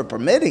room for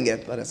permitting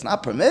it, but it's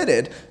not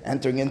permitted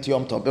entering into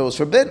Yom Tov. It was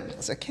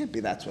forbidden. So it can't be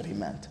that's what he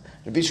meant.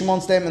 Rabbi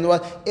Shimon's statement was,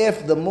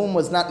 if the moon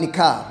was not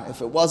nikar,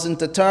 if it wasn't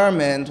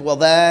determined, well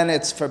then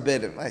it's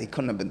forbidden. Well, he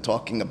couldn't have been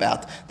talking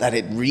about that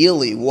it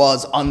really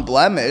was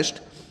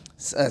unblemished.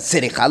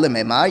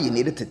 You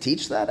needed to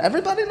teach that?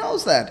 Everybody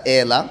knows that.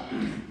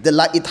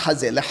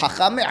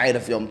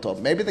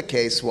 Maybe the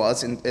case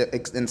was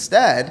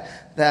instead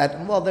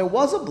that, well, there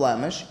was a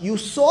blemish. You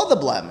saw the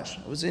blemish.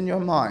 It was in your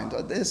mind.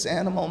 This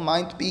animal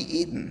might be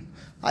eaten.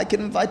 I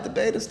can invite the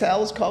Beitas,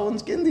 Talis,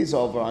 Cohen's, Gindis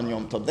over on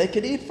Yom Tov. They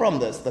could eat from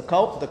this. The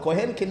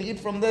Kohen can eat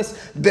from this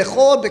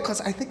bechor,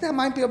 because I think that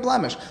might be a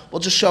blemish.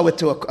 We'll just show it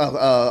to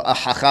a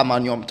Hacham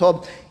on Yom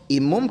Tov.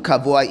 Imum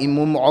kavua,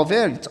 imum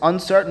over. It's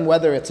uncertain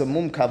whether it's a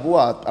mum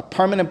kavua, a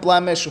permanent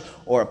blemish,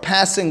 or a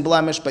passing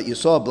blemish, but you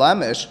saw a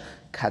blemish.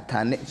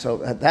 So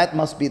that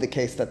must be the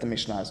case that the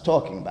Mishnah is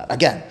talking about.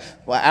 Again,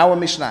 well, our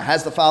Mishnah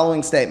has the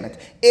following statement.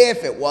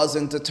 If it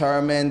wasn't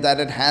determined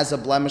that it has a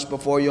blemish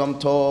before Yom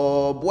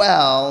Tov,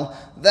 well,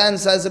 then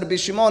says Rabbi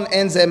Shimon,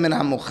 enze min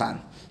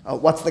hamuchan.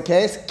 What's the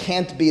case?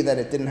 Can't be that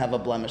it didn't have a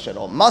blemish at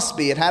all. Must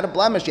be it had a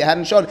blemish. You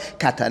hadn't shown.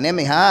 Katane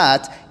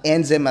mihat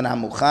enze min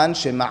hamuchan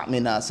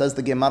shema'mina. Says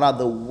the Gemara.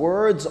 The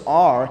words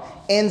are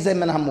enze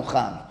min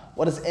hamuchan.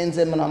 What does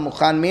enze min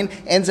hamuchan mean?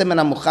 Enze min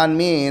hamuchan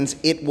means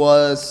it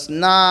was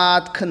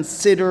not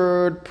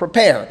considered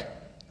prepared.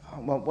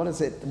 Well, what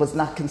does it was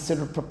not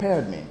considered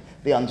prepared mean?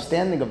 The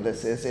understanding of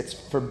this is it's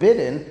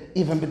forbidden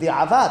even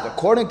b'di'avad.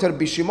 According to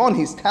Rabbi Shimon,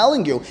 he's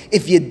telling you,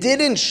 if you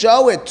didn't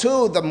show it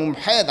to the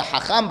mumhe, the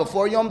hacham,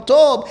 before Yom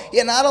Tov,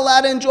 you're not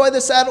allowed to enjoy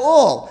this at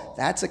all.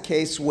 That's a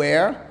case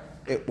where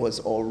it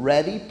was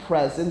already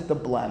present, the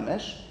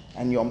blemish,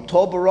 and Yom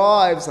Tov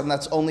arrives, and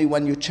that's only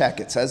when you check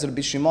it. Says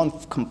Rabbi Shimon,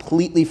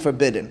 completely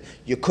forbidden.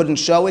 You couldn't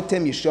show it to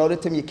him, you showed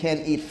it to him, you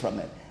can't eat from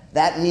it.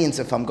 That means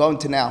if I'm going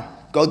to now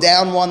go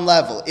down one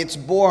level, it's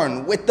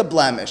born with the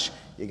blemish.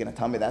 You're going to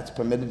tell me that's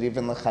permitted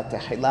even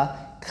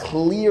l'chatechila?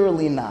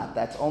 Clearly not.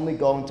 That's only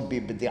going to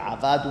be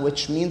b'di'avad,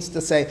 which means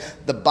to say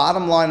the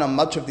bottom line on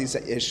much of these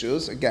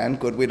issues, again,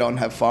 good we don't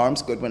have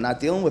farms, good we're not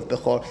dealing with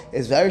bechor,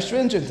 is very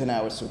stringent in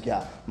our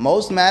sugya.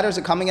 Most matters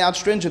are coming out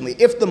stringently.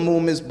 If the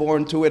mum is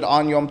born to it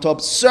on Yom Tov,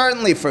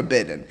 certainly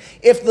forbidden.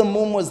 If the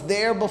mum was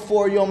there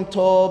before Yom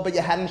Tov, but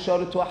you hadn't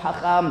showed it to a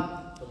hacham,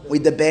 we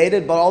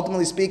debated, but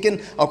ultimately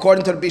speaking,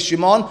 according to Rabbi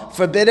Shimon,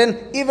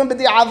 forbidden, even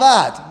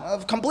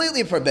b'di'avad,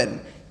 completely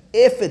forbidden.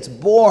 If it's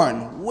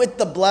born with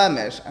the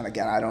blemish, and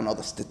again, I don't know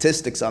the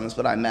statistics on this,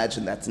 but I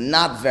imagine that's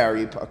not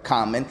very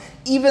common,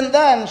 even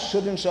then,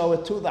 shouldn't show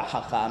it to the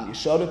hacham. You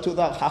showed it to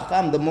the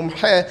hacham, the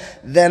mumhe,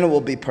 then it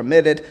will be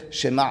permitted.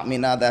 Shema'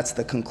 mina, that's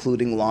the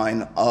concluding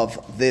line of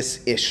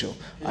this issue.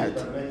 Right.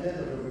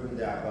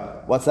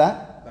 What's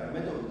that?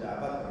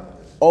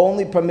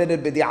 Only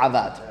permitted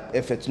b'di'avad.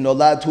 If it's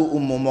nolad hu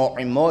umumo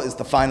imo is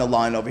the final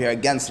line over here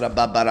against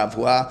Rabbi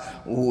Baravhuna,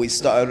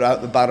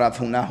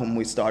 whom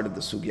we started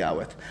the sugya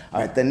with. All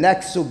right, the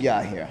next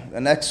sugya here.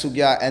 The next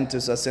sugya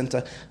enters us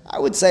into, I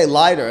would say,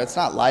 lighter. It's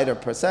not lighter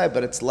per se,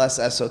 but it's less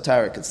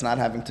esoteric. It's not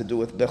having to do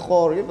with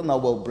bechor, even though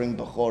we'll bring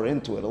bechor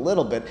into it a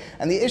little bit.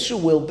 And the issue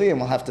will be, and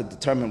we'll have to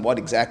determine what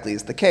exactly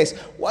is the case.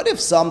 What if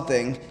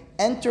something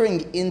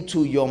entering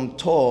into Yom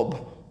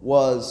Tov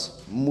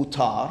was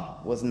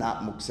mutar, was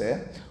not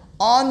mukseh,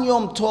 on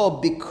Yom Tov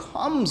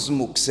becomes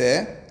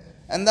mukseh,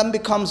 and then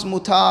becomes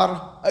mutar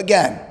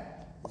again?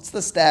 What's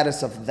the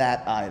status of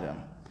that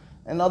item?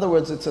 In other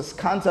words, it's a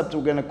concept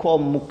we're going to call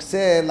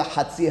mukseh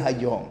lahatzi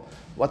hayom.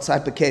 What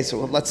type of case?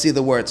 Well, let's see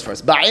the words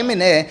first.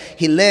 Ba'imine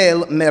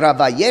hilel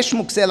merava yesh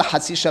mukseh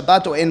lahatzi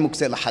Shabbat or en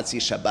mukseh lahatzi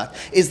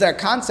Shabbat. Is there a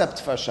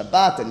concept for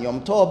Shabbat and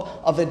Yom Tov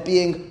of it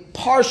being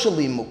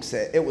partially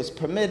mukseh? It was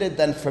permitted,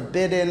 then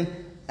forbidden,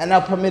 and now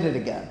permitted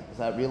again. Is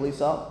that really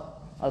so?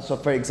 So,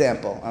 for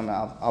example,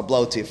 I'll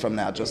blow to you from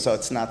now, just so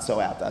it's not so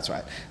out. That's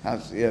right.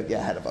 You're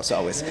ahead of us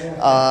always.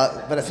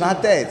 But it's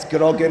not dates.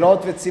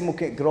 Dates.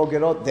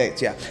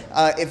 Yeah.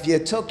 If you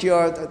took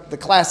the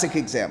classic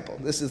example,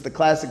 this is the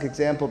classic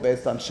example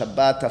based on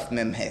Shabbat of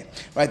Memhe.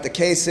 Right. The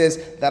case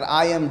is that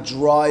I am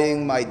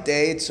drying my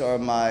dates or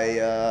my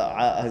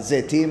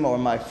zetim or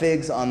my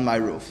figs on my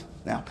roof.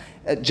 Now,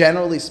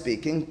 generally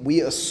speaking,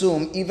 we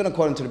assume, even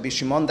according to Rabbi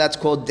Shimon, that's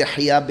called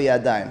dehiyah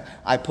biyadayim.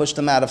 I push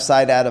them out of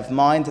sight, out of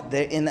mind,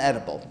 they're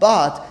inedible.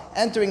 But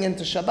entering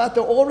into Shabbat,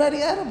 they're already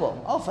edible.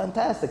 Oh,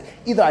 fantastic.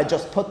 Either I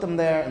just put them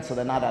there, and so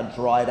they're not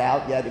dried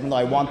out yet, even though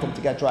I want them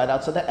to get dried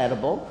out, so they're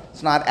edible.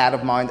 It's not out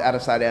of mind, out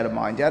of sight, out of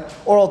mind yet.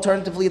 Or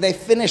alternatively, they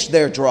finish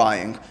their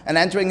drying, and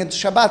entering into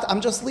Shabbat, I'm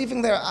just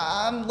leaving there.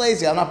 I'm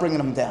lazy, I'm not bringing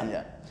them down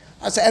yet.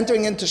 So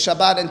entering into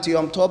Shabbat, into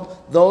Yom Tov,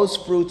 those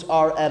fruits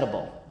are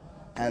edible.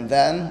 And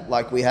then,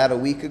 like we had a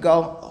week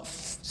ago, a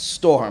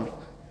storm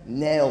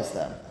nails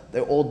them.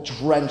 They're all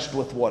drenched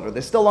with water.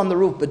 They're still on the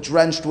roof, but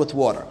drenched with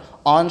water.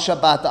 On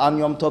Shabbat, on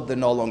Yom Tov, they're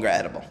no longer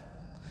edible.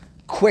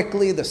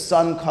 Quickly, the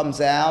sun comes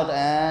out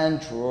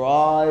and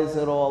dries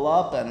it all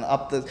up, and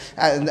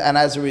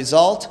as a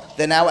result,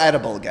 they're now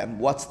edible again.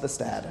 What's the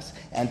status?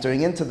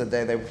 Entering into the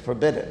day, they were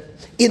forbidden.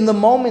 In the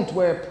moment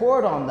where it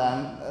poured on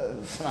them,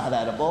 it's not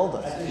edible.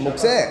 It's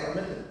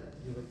mukseh.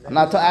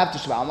 Not till after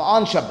Shabbat.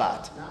 On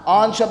Shabbat.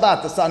 On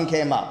Shabbat, the sun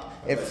came up.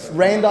 It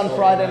rained on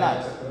Friday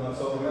night. I'm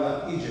talking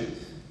about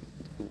Egypt.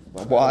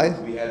 Why?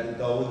 We had the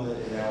dough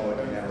in our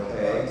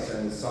eggs,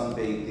 and the sun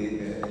baked it,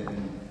 and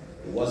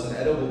it wasn't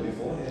edible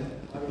beforehand.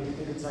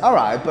 All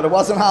right, but it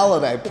wasn't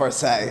holiday per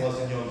se. It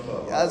wasn't Yom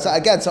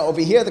Tov. So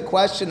over here the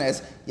question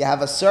is, you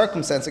have a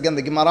circumstance. Again,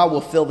 the Gemara will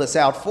fill this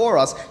out for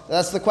us.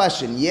 That's the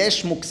question.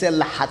 Yesh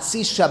mukseh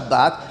lahatzi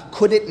Shabbat.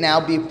 Could it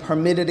now be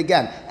permitted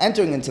again?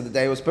 Entering into the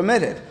day was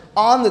permitted.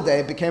 On the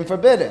day it became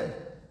forbidden.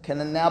 Can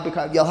it now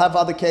become? You'll have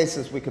other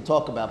cases we could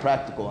talk about,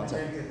 practical ones.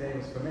 Entering the day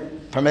was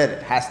permitted.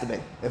 Permitted, has to be.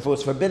 If it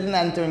was forbidden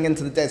entering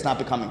into the day, it's not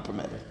becoming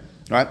permitted.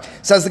 Right?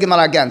 Says the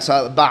Gemara again.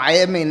 So,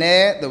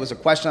 there was a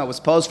question that was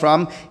posed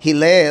from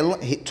Hillel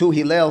to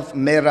Hillel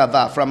me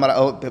Rava. From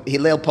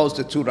Hillel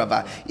posed to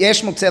Rava.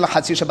 Yesh mukseh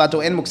lahatzi Shabbat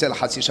or en mukseh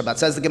lahatzi Shabbat.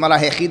 Says the Gemara,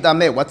 hechida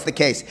me. What's the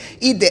case?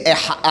 Ide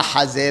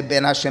ahazeh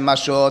ben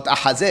hashemashot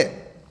ahazeh.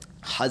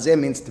 Hazeh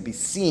means to be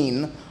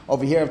seen.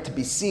 Over here, to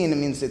be seen, it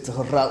means it's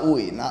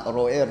ra'ui, not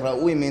ro'eh.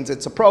 Ra'ui means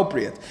it's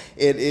appropriate.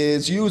 It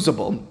is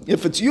usable.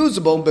 If it's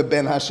usable,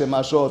 beben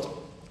hashemashot,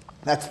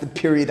 that's the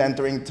period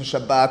entering to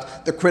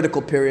Shabbat, the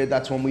critical period.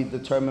 That's when we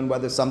determine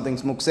whether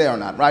something's mukseh or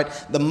not, right?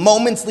 The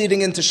moments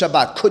leading into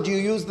Shabbat, could you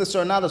use this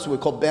or not? That's what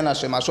we call ben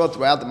hashemashot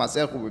throughout the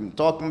Masech. We've been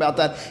talking about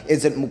that.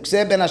 Is it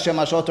mukseh ben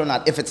hashemashot or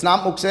not? If it's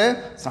not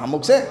mukseh, it's not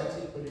mukseh.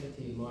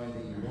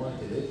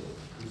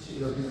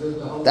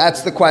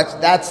 That's the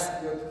question. That's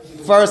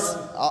first.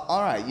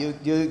 All right,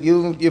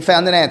 you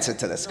found an answer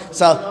to this.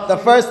 So the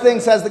first thing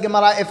says the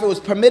Gemara: if it was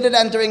permitted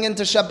entering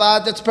into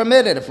Shabbat, it's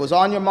permitted. If it was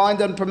on your mind,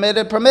 then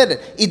permitted.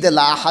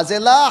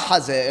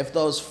 If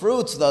those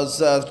fruits, those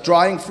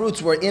drying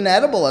fruits, were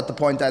inedible at the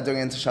point entering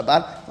into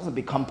Shabbat, it doesn't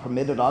become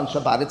permitted on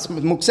Shabbat. It's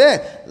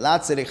mukseh. La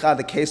tziricha.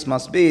 The case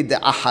must be the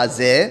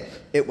ahazeh.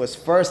 It was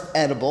first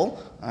edible,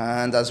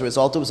 and as a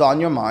result, it was on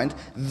your mind.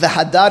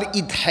 V'hadar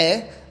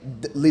idhe.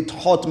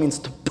 Lithot means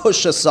to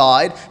push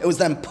aside. It was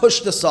then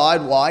pushed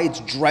aside. Why? It's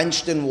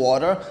drenched in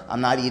water. I'm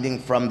not eating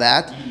from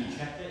that. You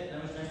checked it and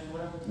it was drenched in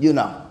water? You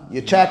know.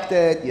 You checked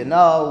it, you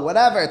know,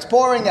 whatever. It's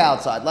pouring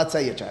outside. Let's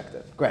say you checked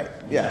it. Great.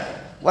 Yeah.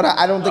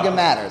 I don't think it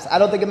matters. I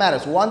don't think it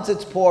matters. Once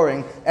it's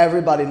pouring,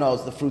 everybody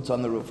knows the fruits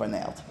on the roof are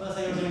nailed. Well, it's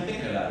like you wasn't even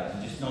thinking about it.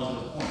 You just knows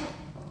it was pouring.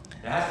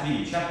 It has to be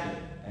you checked it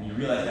and you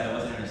realized that it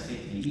wasn't in a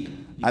state to be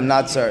eaten. I'm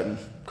not certain.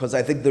 Because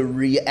I think the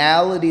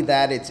reality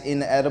that it's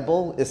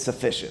inedible is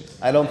sufficient.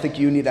 I don't think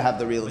you need to have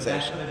the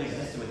realization. But that could have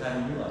existed without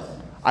him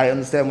realizing. I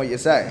understand what you're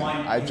saying. His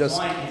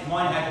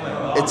mind had to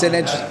have It's an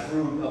interesting.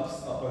 Fruit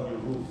up on your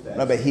roof.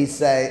 No, but he's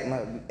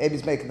saying,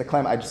 Abe's making the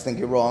claim, I just think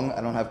you're wrong.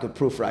 I don't have good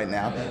proof right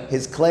now.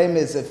 His claim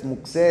is if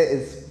mukseh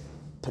is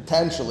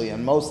potentially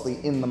and mostly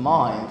in the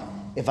mind,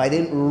 if I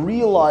didn't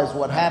realize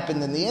what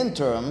happened in the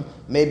interim,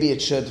 maybe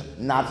it should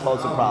not pose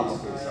a problem.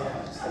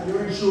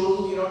 You're in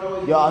shul, you don't know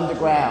what You're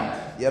underground.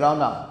 You don't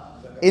know.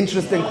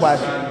 Interesting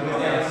question.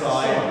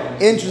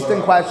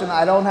 Interesting question.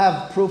 I don't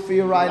have proof for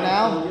you right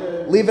now.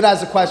 Leave it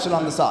as a question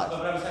on the side.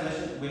 But I'm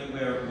saying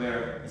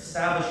we're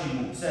establishing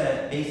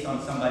mukseh based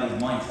on somebody's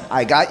mindset.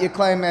 I got your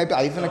claim, maybe.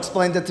 I even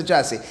explained it to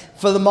Jesse.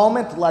 For the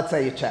moment, let's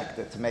say you checked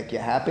it to make you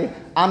happy.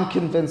 I'm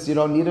convinced you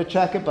don't need to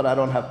check it, but I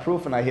don't have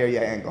proof, and I hear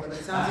your angle. But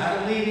it sounds like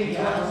you're leading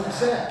to what you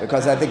said.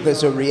 Because I think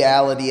there's a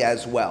reality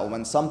as well.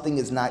 When something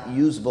is not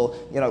usable,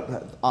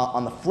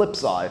 on the flip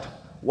side,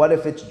 what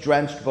if it's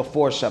drenched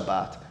before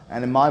Shabbat?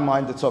 And in my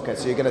mind, it's okay.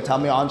 So you're going to tell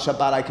me on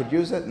Shabbat I could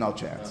use it? No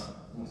chance.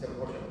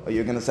 Or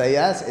you're going to say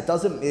yes? It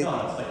doesn't... No,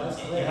 it's like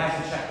it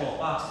has to check both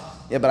boxes.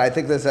 Yeah, but I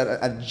think there's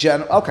a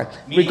general... Okay,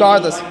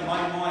 regardless.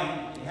 My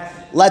mind, it has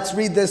to... Let's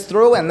read this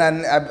through and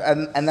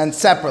then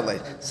separately.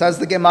 Says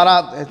the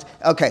Gemara.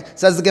 Okay.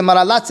 Says the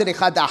Gemara. La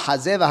tziricha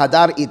da'achazeh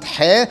v'hadar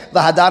idhe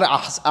v'hadar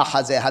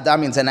achazeh. Hadar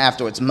means and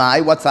afterwards.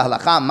 Mai. What's the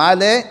halacha?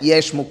 Male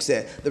yesh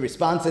mukseh. The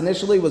response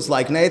initially was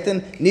like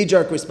Nathan.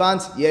 Knee-jerk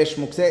response. Yesh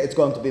mukseh. It's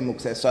going to be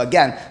mukseh. So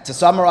again, to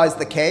summarize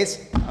the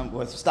case,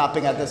 we're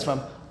stopping at this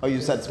from Oh, you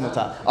said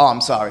smuta. Oh,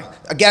 I'm sorry.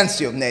 Against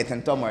you,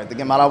 Nathan. Don't worry. The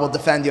Gemara will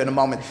defend you in a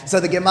moment.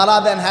 So the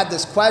Gemara then had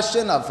this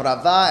question of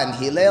Rava and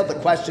Hillel. The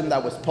question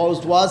that was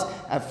posed was,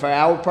 and for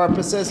our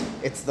purposes,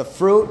 it's the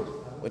fruit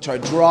which are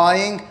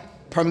drying,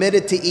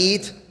 permitted to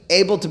eat,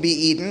 able to be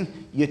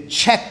eaten. You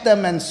check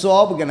them and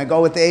saw, we're going to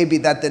go with A, B,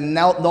 that they're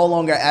no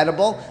longer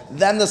edible.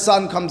 Then the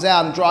sun comes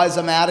out and dries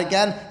them out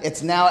again.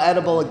 It's now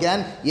edible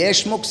again.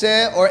 Yesh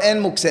mukseh or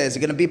en mukseh. Is it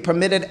going to be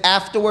permitted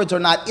afterwards or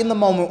not? In the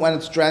moment when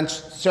it's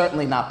drenched,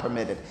 certainly not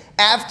permitted.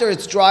 After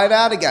it's dried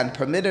out again,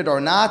 permitted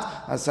or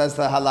not, as says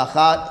the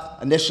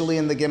halakha initially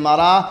in the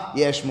Gemara,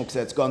 yesh mukseh,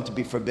 it's going to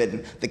be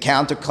forbidden. The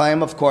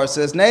counterclaim, of course,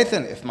 is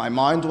Nathan, if my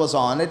mind was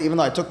on it, even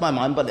though I took my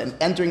mind, but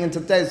entering into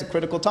today is a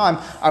critical time,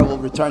 I will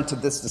return to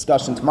this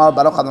discussion tomorrow.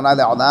 Baruch Adonai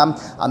le'olam.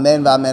 Amen v'amen.